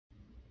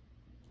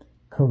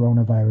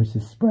Coronavirus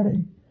is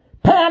spreading.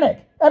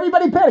 Panic!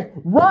 Everybody panic!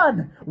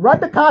 Run! Run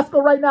to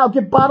Costco right now.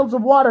 Get bottles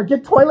of water.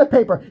 Get toilet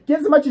paper. Get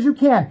as much as you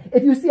can.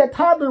 If you see a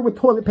toddler with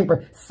toilet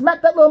paper,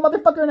 smack that little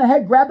motherfucker in the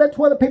head, grab that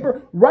toilet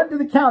paper, run to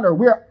the counter.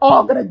 We're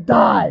all gonna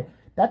die.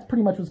 That's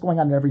pretty much what's going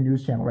on in every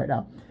news channel right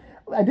now.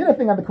 I did a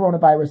thing on the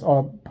coronavirus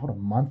about a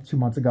month, 2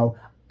 months ago.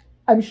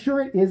 I'm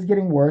sure it is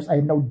getting worse. I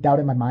have no doubt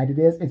in my mind it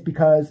is. It's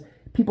because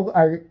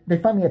they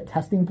finally have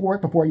testing for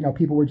it. Before,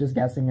 people were just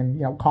guessing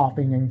and,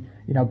 coughing and,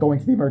 going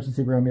to the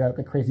emergency room,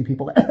 like crazy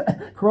people.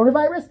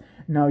 Coronavirus?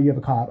 No, you have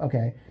a cough.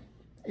 Okay.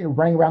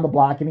 Running around the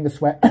block, getting a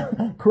sweat.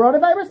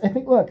 Coronavirus? I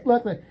think, look.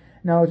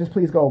 No, just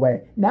please go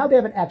away. Now they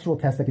have an actual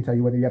test that can tell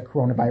you whether you have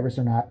coronavirus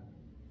or not.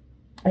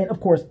 And of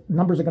course,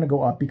 numbers are going to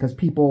go up because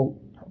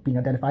people are being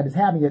identified as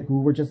having it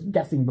who were just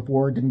guessing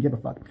before, didn't give a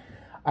fuck.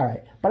 All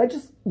right, but I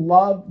just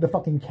love the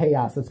fucking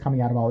chaos that's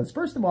coming out of all this.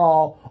 First of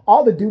all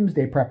the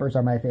doomsday preppers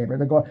are my favorite.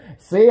 They're going,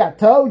 see, I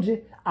told you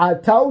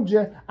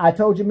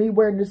me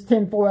wearing this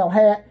tinfoil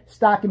hat,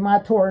 stocking my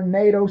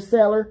tornado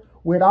cellar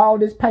with all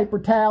this paper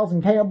towels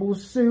and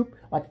Campbell's soup,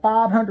 like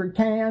 500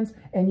 cans,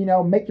 and,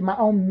 making my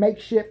own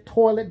makeshift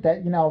toilet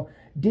that,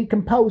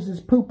 decomposes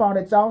poop on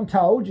its own.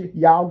 Told you,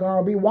 y'all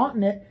gonna be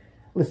wanting it.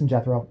 Listen,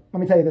 Jethro, let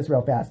me tell you this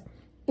real fast.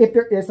 If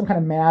there is some kind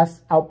of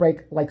mass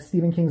outbreak like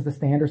Stephen King's The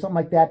Stand or something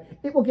like that,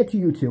 it will get to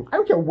you too. I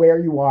don't care where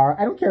you are.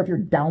 I don't care if you're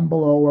down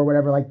below or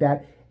whatever like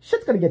that.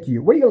 Shit's going to get to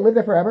you. What, are you going to live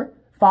there forever?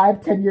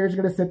 5, 10 years,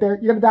 you're going to sit there?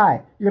 You're going to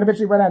die. You're going to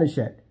eventually run out of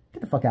shit. Get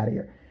the fuck out of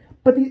here.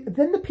 But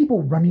then the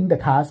people running to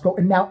Costco,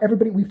 and now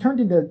everybody, we've turned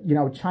into,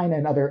 China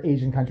and other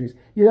Asian countries.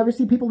 You ever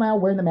see people now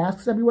wearing the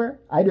masks everywhere?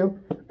 I do.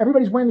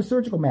 Everybody's wearing the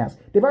surgical mask.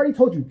 They've already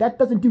told you that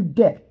doesn't do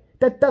dick.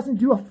 That doesn't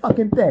do a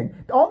fucking thing.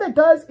 All that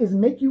does is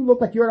make you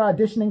look like you're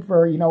auditioning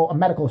for, a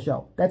medical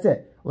show. That's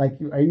it.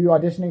 Like, are you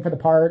auditioning for the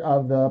part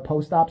of the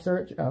post-op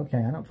search? Okay,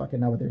 I don't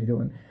fucking know what they're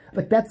doing.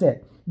 Like, that's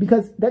it.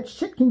 Because that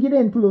shit can get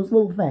in through those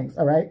little things,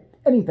 all right?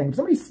 Anything. If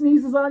somebody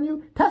sneezes on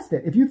you, test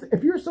it. If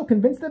you're so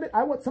convinced of it,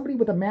 I want somebody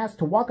with a mask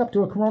to walk up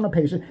to a corona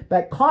patient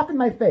that cough in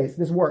my face.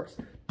 This works.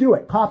 Do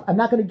it. Cough. I'm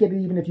not going to get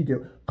it even if you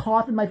do.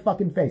 Cough in my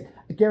fucking face.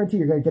 I guarantee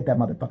you're going to get that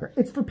motherfucker.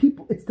 It's for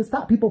people. It's to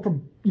stop people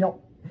from,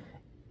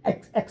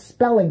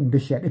 expelling the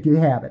shit if you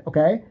have it,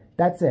 okay?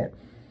 That's it.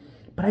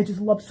 But I just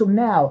love, so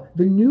now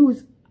the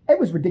news, it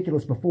was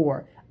ridiculous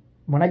before.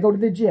 When I go to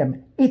the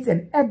gym, it's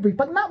in every,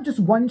 but not just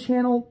one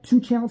channel,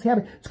 2 channels have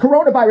it. It's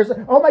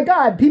coronavirus. Oh my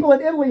God, people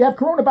in Italy have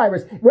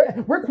coronavirus.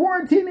 We're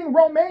quarantining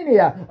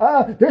Romania.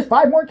 There's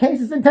 5 more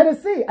cases in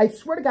Tennessee. I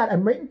swear to God,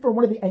 I'm waiting for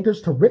one of the anchors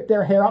to rip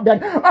their hair out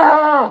and be like,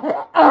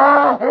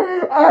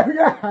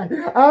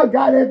 oh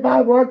God, there's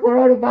 5 more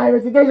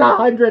coronavirus. There's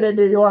 100 in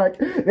New York.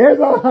 There's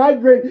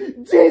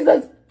 100.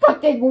 Jesus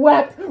fucking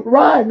wept.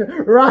 Run,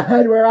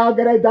 we're all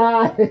gonna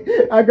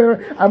die. I'm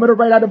gonna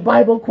write out a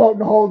Bible quote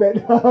and hold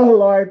it. Oh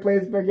Lord,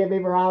 please forgive me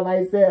for all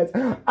my sins.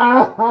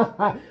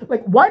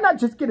 Like, why not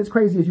just get as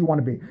crazy as you want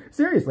to be?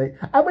 Seriously,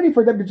 I'm waiting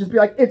for them to just be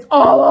like, it's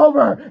all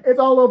over. It's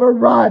all over.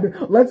 Run.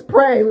 Let's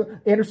pray.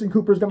 Anderson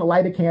Cooper's gonna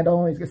light a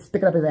candle and he's gonna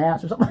stick it up his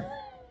ass or something.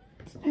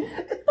 It's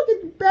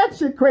fucking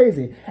batshit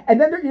crazy.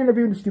 And then they're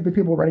interviewing stupid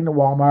people running to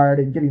Walmart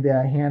and getting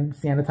the hand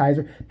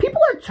sanitizer.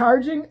 People are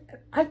charging,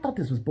 I thought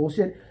this was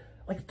bullshit,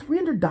 like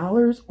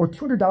 $300 or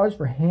 $200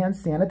 for hand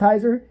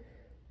sanitizer.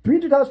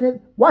 $300 for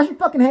hand. Wash your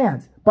fucking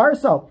hands. Bar of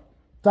soap.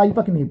 That's all you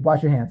fucking need.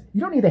 Wash your hands.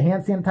 You don't need a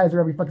hand sanitizer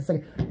every fucking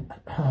second.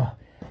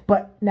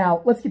 But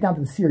now, let's get down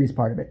to the serious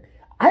part of it.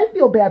 I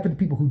feel bad for the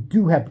people who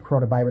do have the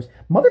coronavirus.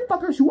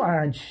 Motherfuckers who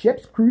are on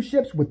ships, cruise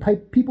ships, with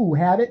people who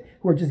have it,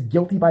 who are just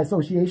guilty by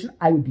association.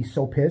 I would be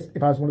so pissed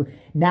if I was one of them.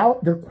 Now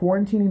they're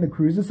quarantining the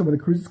cruises, so when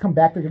the cruises come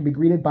back, they're going to be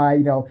greeted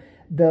by,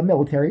 the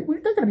military.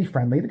 They're going to be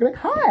friendly. They're going to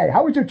be like, hi,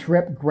 how was your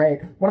trip?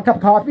 Great. Want a cup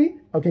of coffee?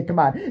 Okay, come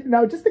on.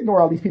 No, just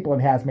ignore all these people in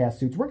hazmat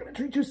suits. We're going to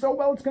treat you so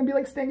well. It's going to be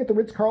like staying at the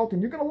Ritz-Carlton.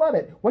 You're going to love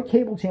it. What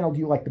cable channel do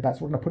you like the best?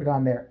 We're going to put it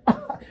on there.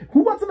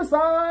 Who wants a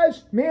massage?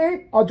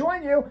 Me? I'll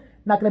join you.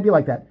 Not going to be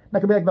like that.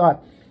 Not going to be like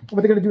that.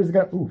 What they're going to do is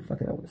they're going to, ooh,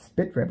 fuck it, I would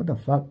spit drip. What the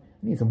fuck?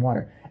 I need some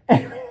water.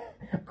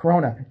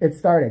 Corona, it's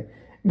starting.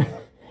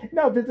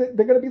 No, they're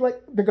going to be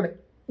like, they're going to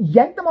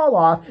yank them all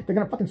off. They're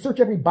going to fucking search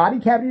every body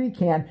cavity they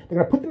can. They're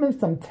going to put them in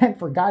some tent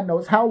for God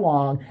knows how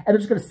long. And they're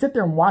just going to sit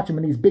there and watch them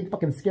in these big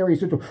fucking scary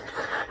suits.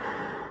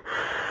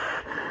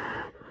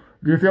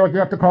 Do you feel like you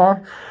have to cough?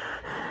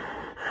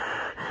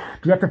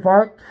 Do you have to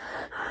fart?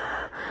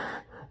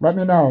 Let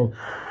me know.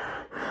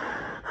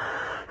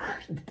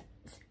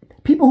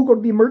 People who go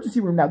to the emergency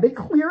room now, they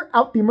clear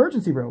out the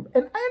emergency room.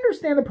 And I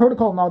understand the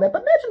protocol and all that,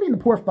 but imagine being the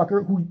poor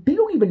fucker who, they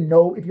don't even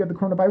know if you have the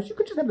coronavirus. You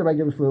could just have the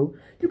regular flu.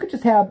 You could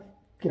just have,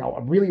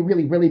 a really,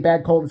 really, really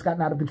bad cold that's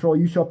gotten out of control.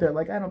 You show up there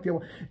like, I don't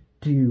feel,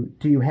 do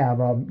you have,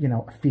 a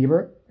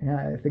fever?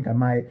 Yeah, I think I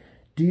might.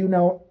 Do you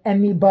know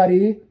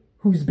anybody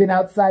who's been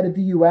outside of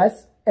the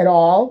U.S. at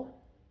all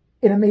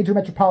in a major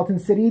metropolitan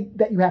city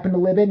that you happen to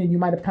live in and you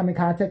might have come in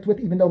contact with,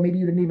 even though maybe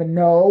you didn't even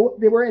know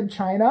they were in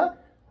China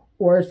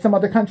or some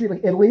other country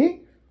like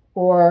Italy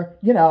or,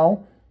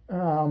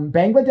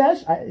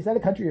 Bangladesh? Is that a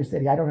country or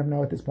city? I don't even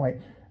know at this point.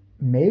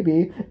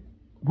 Maybe.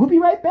 We'll be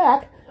right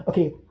back.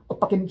 Okay,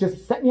 fucking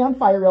just set me on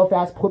fire real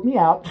fast, put me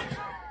out.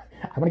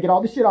 I'm going to get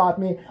all this shit off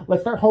me.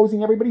 Let's start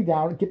hosing everybody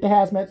down. Get the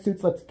hazmat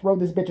suits. Let's throw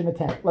this bitch in a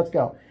tent. Let's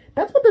go.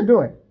 That's what they're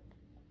doing.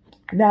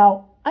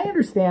 Now, I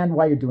understand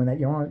why you're doing that.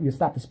 You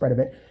stop the spread of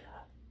it.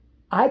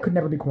 I could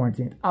never be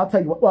quarantined. I'll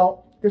tell you what.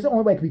 Well, there's the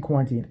only way I could be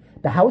quarantined.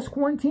 The house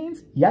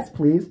quarantines, yes,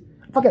 please.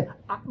 Fuck it.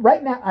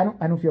 Right now,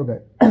 I don't feel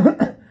good. I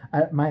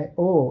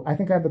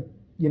think I have the,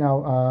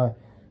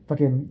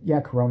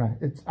 corona.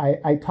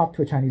 I talked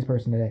to a Chinese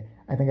person today.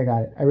 I think I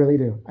got it. I really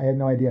do. I had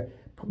no idea.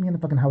 Put me in the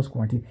fucking house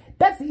quarantine.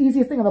 That's the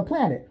easiest thing on the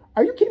planet.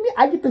 Are you kidding me?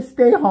 I get to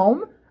stay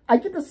home. I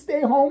get to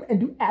stay home and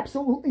do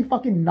absolutely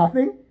fucking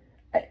nothing.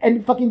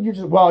 And fucking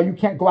you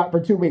can't go out for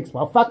 2 weeks.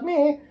 Well, fuck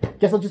me.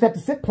 Guess I'll just have to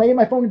sit, play on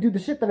my phone and do the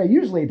shit that I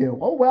usually do.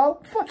 Oh,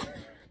 well, fuck.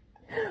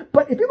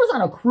 But if it was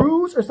on a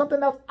cruise or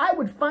something else, I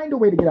would find a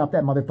way to get off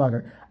that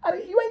motherfucker.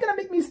 You ain't gonna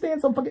make me stay in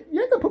some fucking...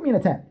 You ain't gonna put me in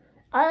a tent.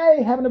 I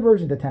have an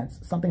aversion to tents.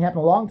 Something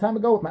happened a long time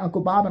ago with my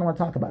Uncle Bob. I don't want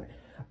to talk about it.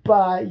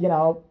 But,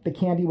 the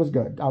candy was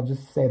good. I'll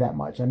just say that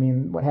much. I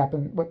mean,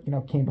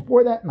 what came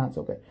before that, not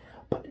so good.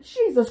 But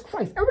Jesus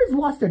Christ, everybody's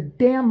lost their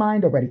damn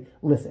mind already.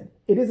 Listen,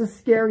 it is a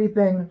scary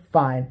thing,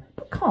 fine.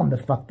 But calm the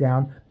fuck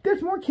down.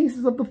 There's more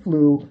cases of the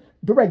flu,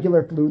 the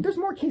regular flu. There's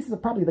more cases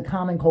of probably the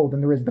common cold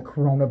than there is the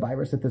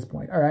coronavirus at this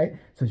point, all right?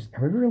 So just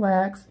everybody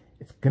relax.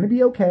 It's going to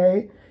be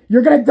okay.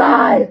 You're going to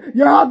die.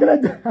 You're all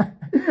going to die.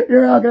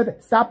 You're all going to die.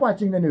 Stop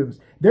watching the news.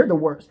 They're the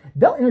worst.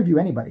 They'll interview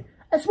anybody.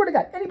 I swear to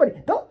God, anybody.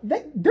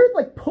 They're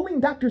like pulling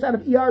doctors out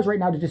of ERs right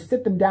now to just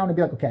sit them down and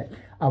be like, okay,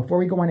 before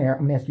we go on air, I'm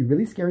going to ask you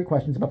really scary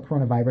questions about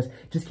coronavirus.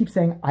 Just keep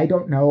saying, I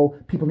don't know.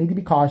 People need to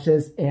be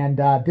cautious, and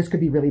this could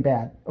be really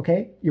bad.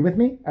 Okay? You with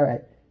me? All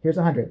right. Here's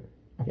 100.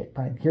 Okay,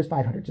 fine. Here's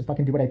 500. Just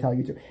fucking do what I tell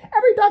you to.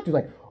 Every doctor's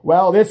like,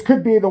 well, this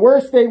could be the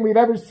worst thing we've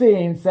ever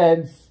seen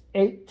since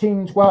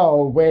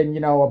 1812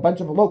 when, a bunch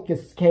of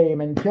locusts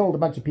came and killed a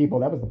bunch of people.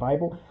 That was the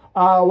Bible.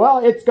 Well,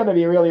 it's going to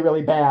be really,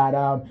 really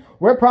bad.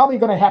 We're probably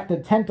going to have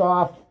to tent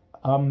off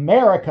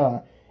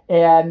America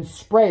and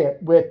spray it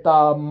with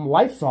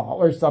Lysol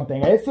or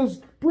something. It's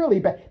just really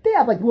bad. They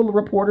have like little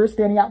reporters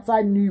standing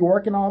outside in New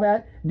York and all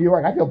that. New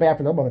York, I feel bad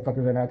for those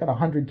motherfuckers right now. I've got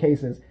 100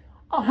 cases.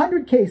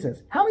 100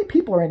 cases. How many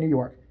people are in New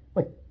York?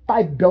 Like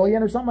 5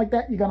 billion or something like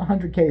that? You got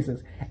 100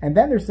 cases. And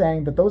then they're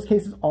saying that those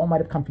cases all might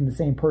have come from the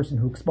same person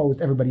who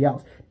exposed everybody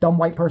else. Dumb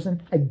white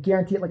person. I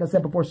guarantee it, like I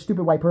said before,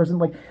 stupid white person.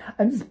 Like,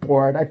 I'm just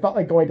bored. I felt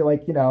like going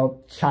to,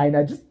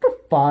 China just for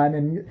fun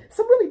and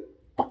some really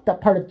fucked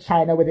up part of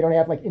China where they don't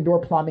have, indoor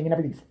plumbing and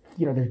everything's,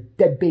 there's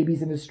dead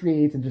babies in the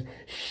streets and just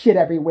shit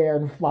everywhere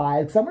and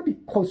flies. Because I want to be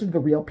closer to the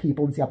real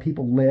people and see how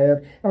people live.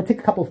 And I'll take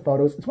a couple of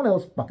photos. It's one of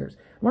those fuckers.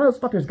 One of those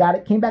fuckers got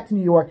it, came back to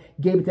New York,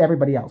 gave it to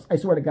everybody else. I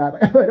swear to God,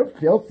 I don't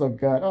feel so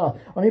good. Oh,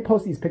 let me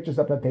post these pictures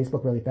up on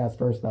Facebook really fast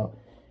first, though.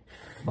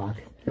 Fuck.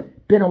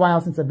 Been a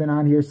while since I've been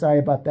on here. Sorry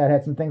about that.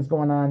 Had some things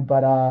going on.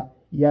 But,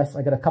 yes,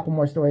 I got a couple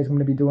more stories I'm going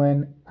to be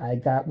doing. I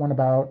got one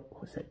about,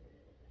 what was it?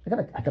 I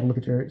gotta look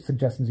at your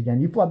suggestions again.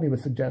 You flood me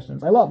with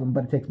suggestions. I love them,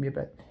 but it takes me a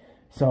bit.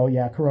 So,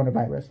 yeah,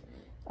 coronavirus.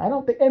 I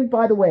don't think... And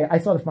by the way, I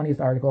saw the funniest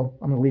article.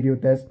 I'm going to leave you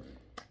with this.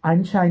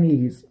 I'm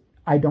Chinese.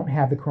 I don't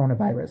have the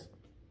coronavirus.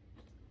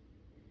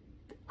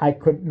 I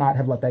could not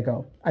have let that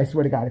go. I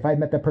swear to God. If I had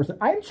met that person...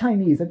 I'm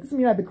Chinese. That doesn't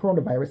mean I have the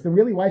coronavirus. Then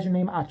really, why is your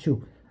name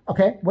Achu?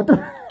 Okay? What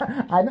the...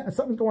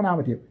 something's going on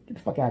with you. Get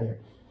the fuck out of here.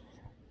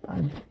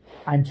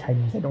 I'm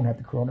Chinese. I don't have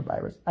the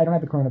coronavirus. I don't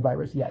have the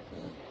coronavirus yet.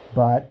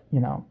 But,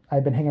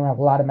 I've been hanging around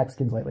with a lot of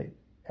Mexicans lately.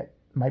 You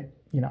might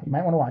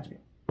want to watch me.